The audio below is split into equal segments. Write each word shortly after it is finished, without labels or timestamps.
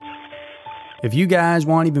If you guys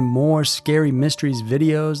want even more Scary Mysteries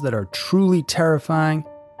videos that are truly terrifying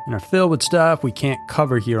and are filled with stuff we can't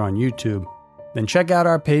cover here on YouTube, then check out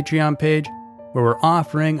our Patreon page where we're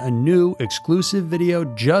offering a new exclusive video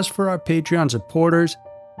just for our Patreon supporters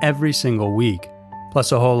every single week,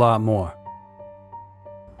 plus a whole lot more.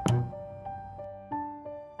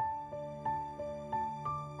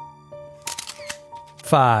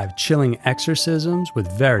 Five chilling exorcisms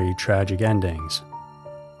with very tragic endings.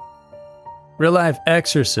 Real-life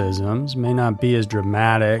exorcisms may not be as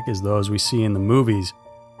dramatic as those we see in the movies,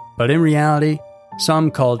 but in reality,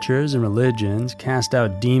 some cultures and religions cast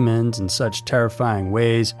out demons in such terrifying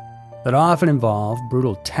ways that often involve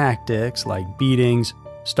brutal tactics like beatings,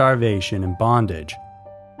 starvation, and bondage.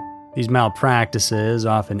 These malpractices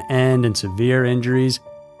often end in severe injuries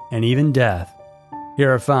and even death.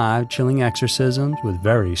 Here are 5 chilling exorcisms with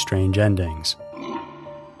very strange endings.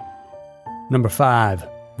 Number 5.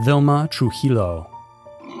 Vilma Trujillo.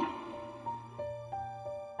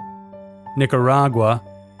 Nicaragua,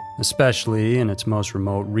 especially in its most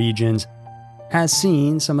remote regions, has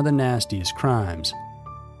seen some of the nastiest crimes.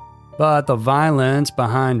 But the violence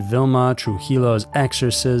behind Vilma Trujillo's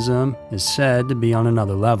exorcism is said to be on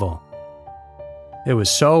another level. It was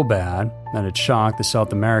so bad that it shocked the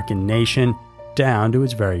South American nation down to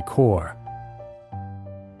its very core.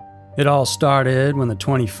 It all started when the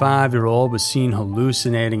 25-year-old was seen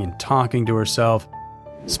hallucinating and talking to herself,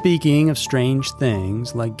 speaking of strange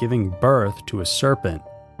things like giving birth to a serpent.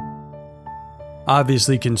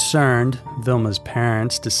 Obviously concerned, Vilma's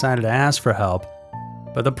parents decided to ask for help,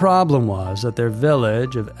 but the problem was that their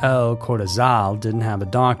village of El Cortazal didn't have a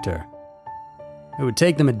doctor. It would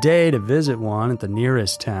take them a day to visit one at the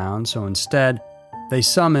nearest town, so instead, they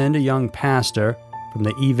summoned a young pastor from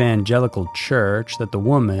the evangelical church that the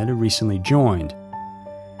woman had recently joined.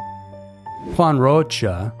 Juan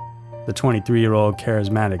Rocha, the 23-year-old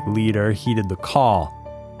charismatic leader, heeded the call.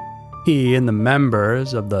 He and the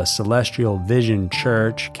members of the Celestial Vision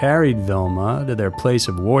Church carried Vilma to their place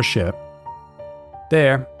of worship.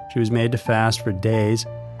 There, she was made to fast for days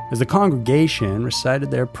as the congregation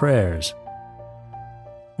recited their prayers.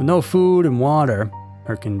 With no food and water,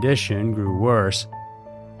 her condition grew worse.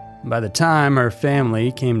 By the time her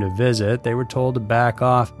family came to visit, they were told to back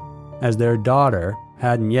off as their daughter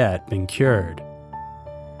hadn't yet been cured.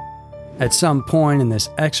 At some point in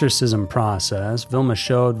this exorcism process, Vilma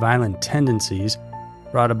showed violent tendencies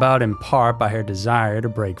brought about in part by her desire to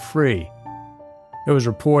break free. It was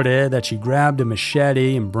reported that she grabbed a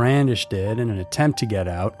machete and brandished it in an attempt to get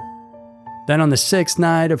out. Then on the 6th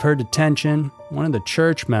night of her detention, one of the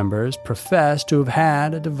church members professed to have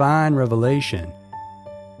had a divine revelation.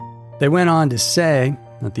 They went on to say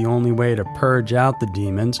that the only way to purge out the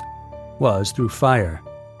demons was through fire.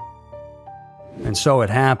 And so it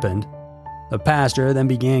happened. The pastor then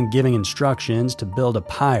began giving instructions to build a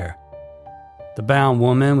pyre. The bound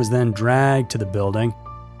woman was then dragged to the building.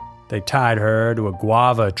 They tied her to a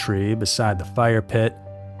guava tree beside the fire pit,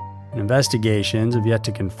 and investigations have yet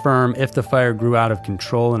to confirm if the fire grew out of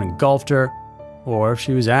control and engulfed her, or if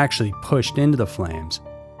she was actually pushed into the flames.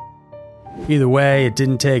 Either way, it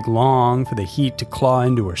didn't take long for the heat to claw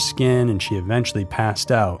into her skin, and she eventually passed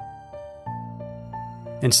out.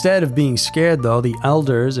 Instead of being scared, though, the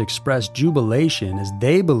elders expressed jubilation as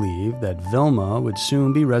they believed that Vilma would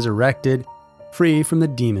soon be resurrected, free from the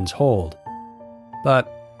demon's hold. But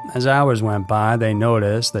as hours went by, they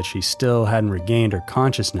noticed that she still hadn't regained her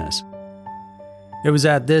consciousness. It was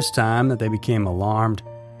at this time that they became alarmed.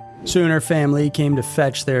 Soon her family came to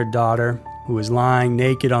fetch their daughter, who was lying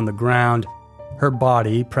naked on the ground, her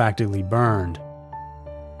body practically burned.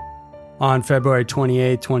 On February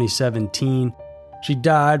 28, 2017, she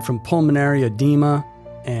died from pulmonary edema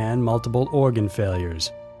and multiple organ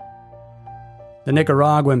failures. The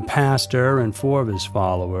Nicaraguan pastor and 4 of his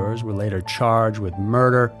followers were later charged with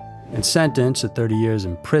murder and sentenced to 30 years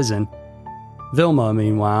in prison. Vilma,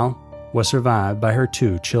 meanwhile, was survived by her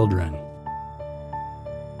 2 children.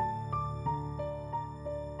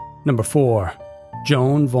 Number 4.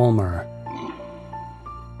 Joan Vollmer.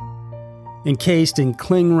 Encased in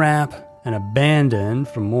cling wrap and abandoned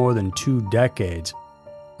for more than 2 decades,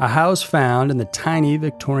 a house found in the tiny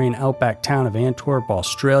Victorian outback town of Antwerp,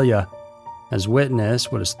 Australia, has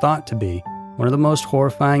witnessed what is thought to be one of the most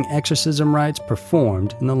horrifying exorcism rites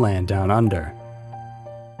performed in the land down under.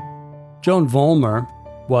 Joan Vollmer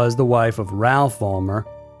was the wife of Ralph Vollmer,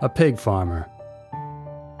 a pig farmer.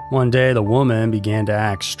 One day, the woman began to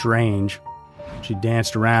act strange. She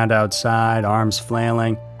danced around outside, arms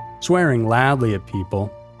flailing, swearing loudly at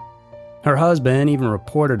people. Her husband even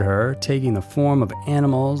reported her taking the form of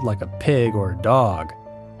animals like a pig or a dog.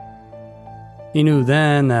 He knew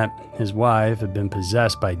then that his wife had been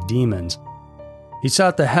possessed by demons. He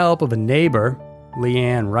sought the help of a neighbor,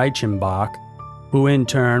 Leanne Reichenbach, who in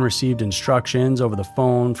turn received instructions over the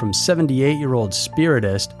phone from 78-year-old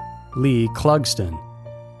spiritist Lee Clugston.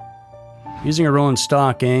 Using her own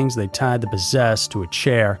stockings, they tied the possessed to a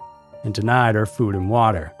chair and denied her food and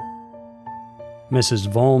water. Mrs.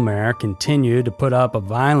 Vollmer continued to put up a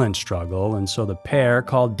violent struggle, and so the pair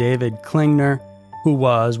called David Klingner, who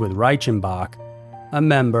was, with Reichenbach, a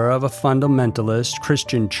member of a fundamentalist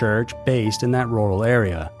Christian church based in that rural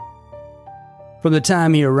area. From the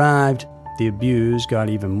time he arrived, the abuse got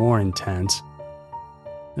even more intense.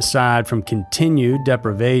 Aside from continued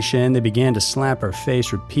deprivation, they began to slap her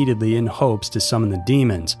face repeatedly in hopes to summon the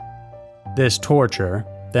demons. This torture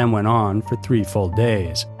then went on for 3 full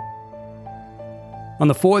days. On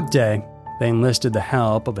the 4th day, they enlisted the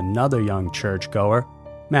help of another young churchgoer,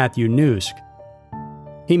 Matthew Nusk.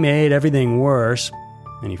 He made everything worse,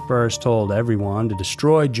 and he first told everyone to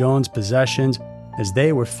destroy Joan's possessions as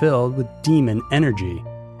they were filled with demon energy.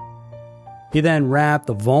 He then wrapped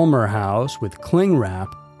the Vollmer house with cling wrap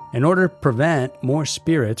in order to prevent more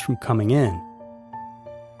spirits from coming in.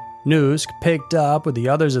 Nusk picked up where the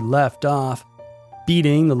others had left off,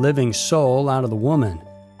 beating the living soul out of the woman.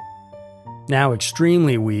 Now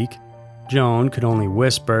extremely weak, Joan could only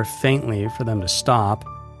whisper faintly for them to stop,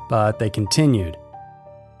 but they continued.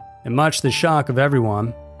 And much to the shock of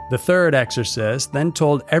everyone, the 3rd exorcist then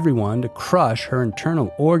told everyone to crush her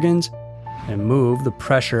internal organs and move the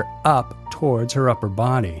pressure up towards her upper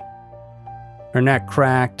body. Her neck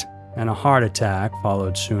cracked, and a heart attack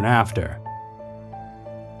followed soon after.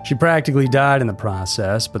 She practically died in the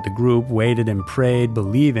process, but the group waited and prayed,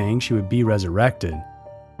 believing she would be resurrected.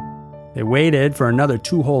 They waited for another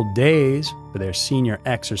 2 whole days for their senior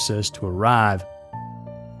exorcist to arrive.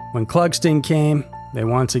 When Clugston came, they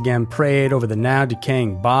once again prayed over the now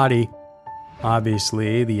decaying body.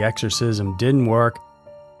 Obviously, the exorcism didn't work,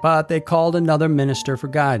 but they called another minister for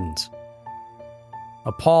guidance.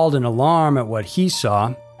 Appalled and alarmed at what he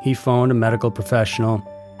saw, he phoned a medical professional,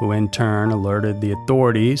 who in turn alerted the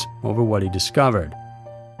authorities over what he discovered.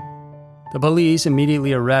 The police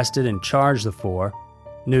immediately arrested and charged the 4,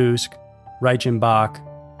 Nusk, Reichenbach,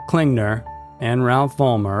 Klingner, and Ralph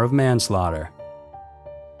Vollmer, of manslaughter.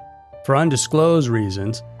 For undisclosed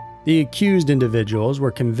reasons, the accused individuals were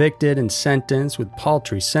convicted and sentenced with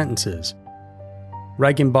paltry sentences.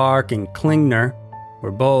 Reichenbach and Klingner were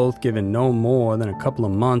both given no more than a couple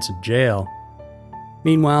of months of jail.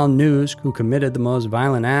 Meanwhile, Nusk, who committed the most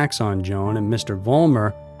violent acts on Joan, and Mr.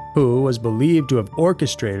 Vollmer, who was believed to have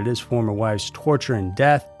orchestrated his former wife's torture and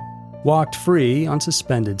death, walked free on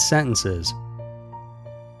suspended sentences.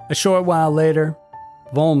 A short while later,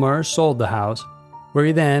 Vollmer sold the house, where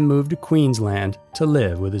he then moved to Queensland to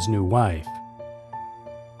live with his new wife.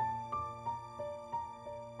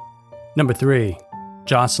 Number 3.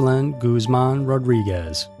 Jocelyn Guzman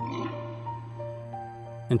Rodriguez.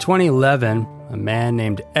 In 2011, a man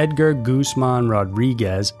named Edgar Guzman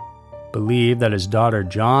Rodriguez believed that his daughter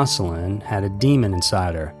Jocelyn had a demon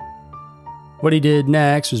inside her. What he did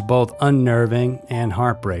next was both unnerving and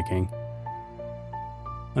heartbreaking.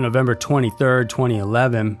 On November 23,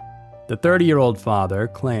 2011, the 30-year-old father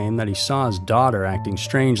claimed that he saw his daughter acting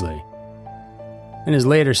strangely. In his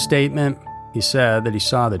later statement, he said that he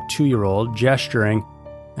saw the 2-year-old gesturing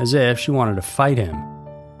as if she wanted to fight him.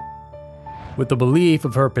 With the belief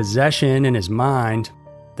of her possession in his mind,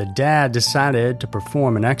 the dad decided to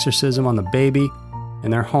perform an exorcism on the baby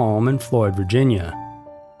in their home in Floyd, Virginia.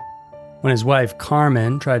 When his wife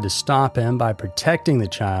Carmen tried to stop him by protecting the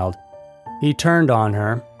child, he turned on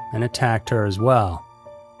her and attacked her as well.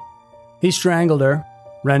 He strangled her,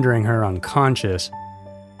 rendering her unconscious.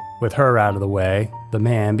 With her out of the way, the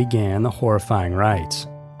man began the horrifying rites.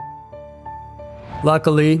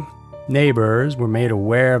 Luckily, neighbors were made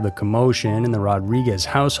aware of the commotion in the Rodriguez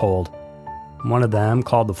household. One of them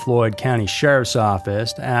called the Floyd County Sheriff's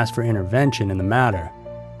Office to ask for intervention in the matter.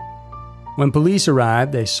 When police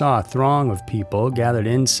arrived, they saw a throng of people gathered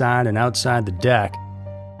inside and outside the deck.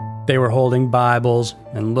 They were holding Bibles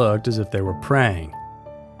and looked as if they were praying.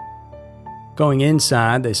 Going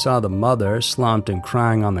inside, they saw the mother slumped and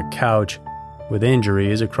crying on the couch, with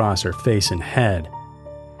injuries across her face and head.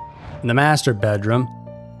 In the master bedroom,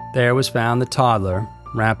 there was found the toddler,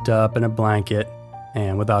 wrapped up in a blanket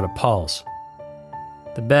and without a pulse.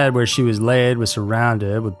 The bed where she was laid was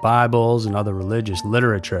surrounded with Bibles and other religious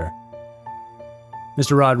literature.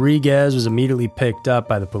 Mr. Rodriguez was immediately picked up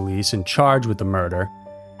by the police and charged with the murder.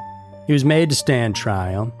 He was made to stand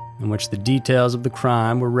trial, in which the details of the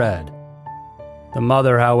crime were read. The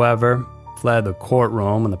mother, however, fled the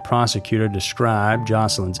courtroom when the prosecutor described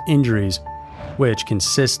Jocelyn's injuries, which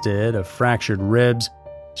consisted of fractured ribs,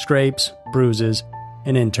 scrapes, bruises,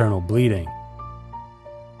 and internal bleeding.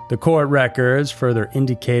 The court records further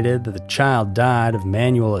indicated that the child died of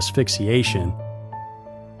manual asphyxiation.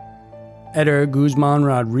 Eder Guzman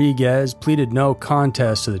Rodriguez pleaded no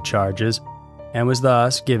contest to the charges and was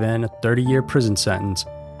thus given a 30-year prison sentence,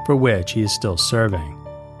 for which he is still serving.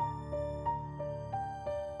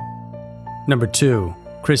 Number 2.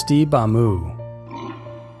 Christy Bamu.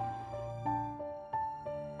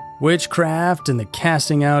 Witchcraft and the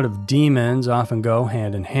casting out of demons often go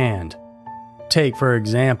hand in hand. Take, for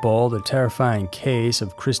example, the terrifying case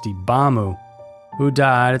of Christy Bamu, who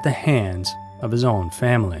died at the hands of his own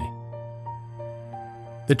family.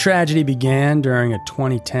 The tragedy began during a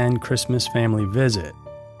 2010 Christmas family visit.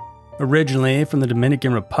 Originally from the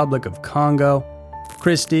Dominican Republic of Congo,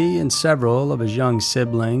 Christy and several of his young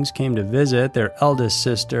siblings came to visit their eldest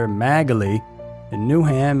sister, Magali, in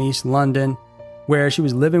Newham, East London, where she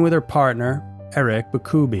was living with her partner, Eric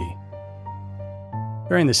Bakubi.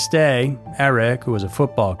 During the stay, Eric, who was a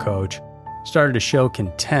football coach, started to show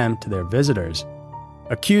contempt to their visitors,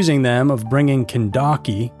 accusing them of bringing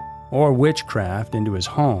kandaki, or witchcraft, into his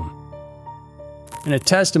home. In a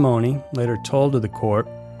testimony later told to the court,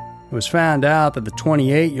 it was found out that the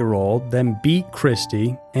 28-year-old then beat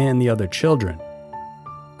Christy and the other children.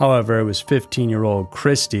 However, it was 15-year-old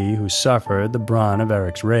Christy who suffered the brunt of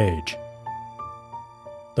Eric's rage.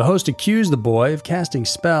 The host accused the boy of casting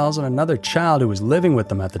spells on another child who was living with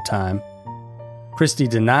them at the time. Christy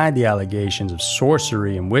denied the allegations of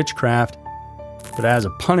sorcery and witchcraft, but as a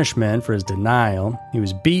punishment for his denial, he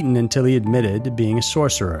was beaten until he admitted to being a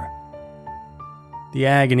sorcerer. The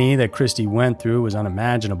agony that Christy went through was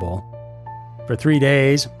unimaginable. For 3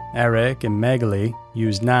 days, Eric and Magali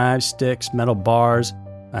used knives, sticks, metal bars,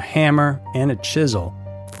 a hammer, and a chisel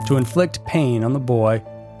to inflict pain on the boy,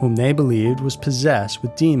 whom they believed was possessed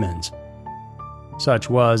with demons. Such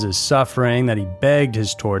was his suffering that he begged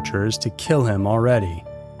his torturers to kill him already.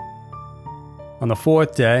 On the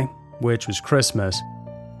 4th day, which was Christmas,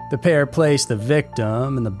 the pair placed the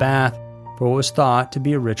victim in the bath for what was thought to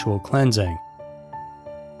be a ritual cleansing.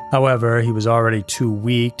 However, he was already too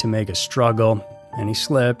weak to make a struggle, and he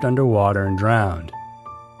slipped underwater and drowned.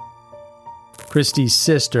 Christy's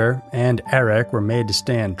sister and Eric were made to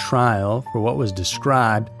stand trial for what was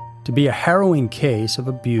described to be a harrowing case of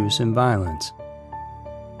abuse and violence.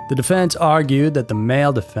 The defense argued that the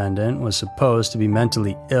male defendant was supposed to be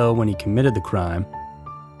mentally ill when he committed the crime.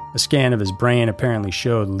 A scan of his brain apparently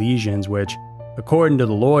showed lesions which, according to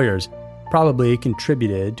the lawyers, probably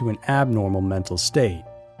contributed to an abnormal mental state.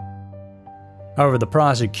 However, the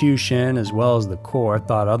prosecution, as well as the court,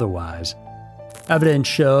 thought otherwise. Evidence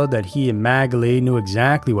showed that he and Magali knew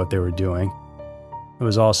exactly what they were doing. It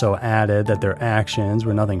was also added that their actions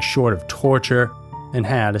were nothing short of torture and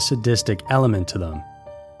had a sadistic element to them.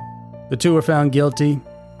 The two were found guilty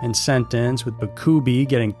and sentenced, with Bakubi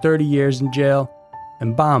getting 30 years in jail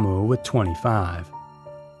and Bamu with 25.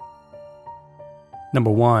 Number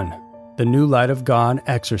 1. The New Light of God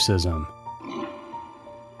Exorcism.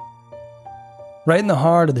 Right in the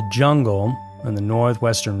heart of the jungle, in the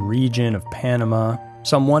northwestern region of Panama,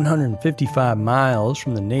 some 155 miles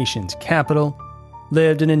from the nation's capital,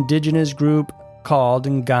 lived an indigenous group called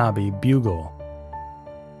Ngabi Bugle.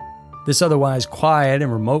 This otherwise quiet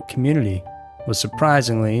and remote community was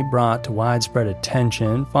surprisingly brought to widespread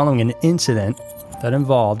attention following an incident that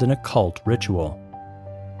involved an occult ritual.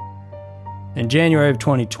 In January of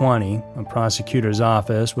 2020, a prosecutor's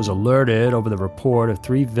office was alerted over the report of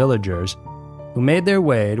 3 villagers who made their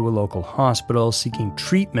way to a local hospital seeking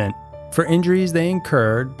treatment for injuries they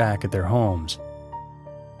incurred back at their homes.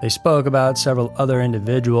 They spoke about several other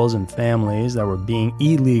individuals and families that were being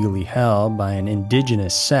illegally held by an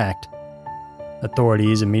indigenous sect.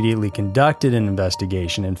 Authorities immediately conducted an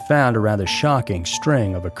investigation and found a rather shocking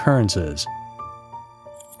string of occurrences.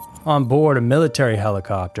 On board a military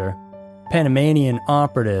helicopter, Panamanian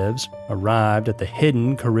operatives arrived at the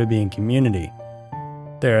hidden Caribbean community.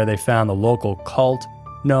 There they found the local cult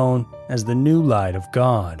known as the New Light of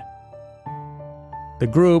God. The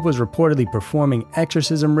group was reportedly performing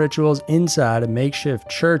exorcism rituals inside a makeshift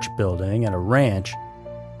church building at a ranch.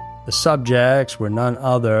 The subjects were none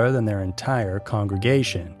other than their entire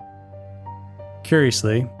congregation.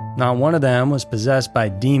 Curiously, not one of them was possessed by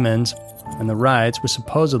demons, and the rites were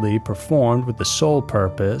supposedly performed with the sole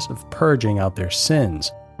purpose of purging out their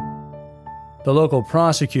sins. The local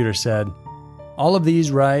prosecutor said, all of these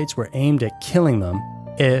rites were aimed at killing them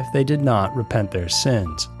if they did not repent their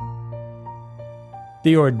sins.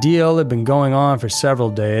 The ordeal had been going on for several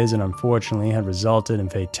days and unfortunately had resulted in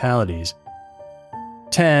fatalities.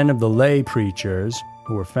 10 of the lay preachers,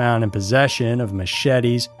 who were found in possession of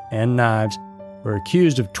machetes and knives, were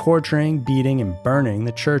accused of torturing, beating, and burning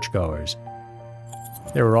the churchgoers.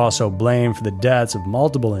 They were also blamed for the deaths of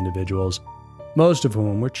multiple individuals, most of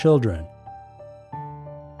whom were children.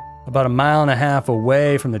 About 1.5 miles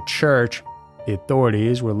away from the church, the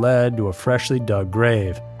authorities were led to a freshly dug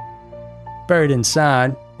grave. Buried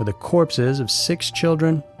inside were the corpses of 6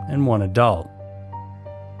 children and 1 adult.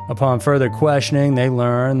 Upon further questioning, they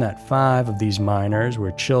learned that 5 of these minors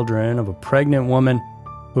were children of a pregnant woman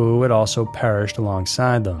who had also perished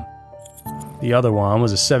alongside them. The other one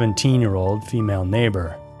was a 17-year-old female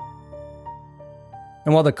neighbor.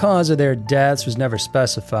 And while the cause of their deaths was never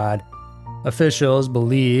specified, officials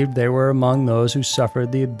believed they were among those who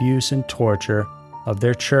suffered the abuse and torture of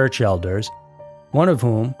their church elders, one of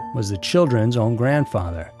whom was the children's own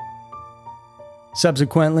grandfather.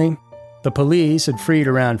 Subsequently, the police had freed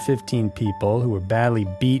around 15 people who were badly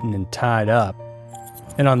beaten and tied up,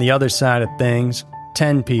 and on the other side of things,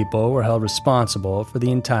 10 people were held responsible for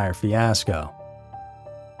the entire fiasco.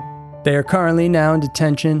 They are currently now in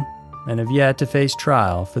detention and have yet to face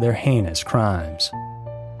trial for their heinous crimes.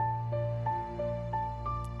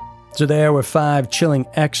 So there were 5 chilling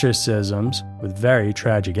exorcisms with very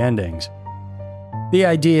tragic endings. The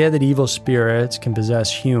idea that evil spirits can possess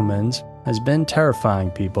humans has been terrifying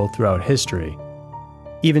people throughout history.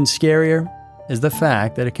 Even scarier is the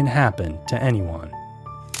fact that it can happen to anyone.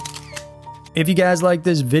 If you guys like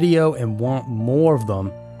this video and want more of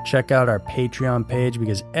them, check out our Patreon page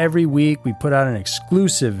because every week we put out an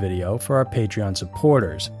exclusive video for our Patreon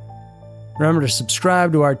supporters. Remember to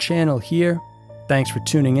subscribe to our channel here. Thanks for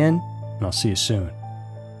tuning in, and I'll see you soon.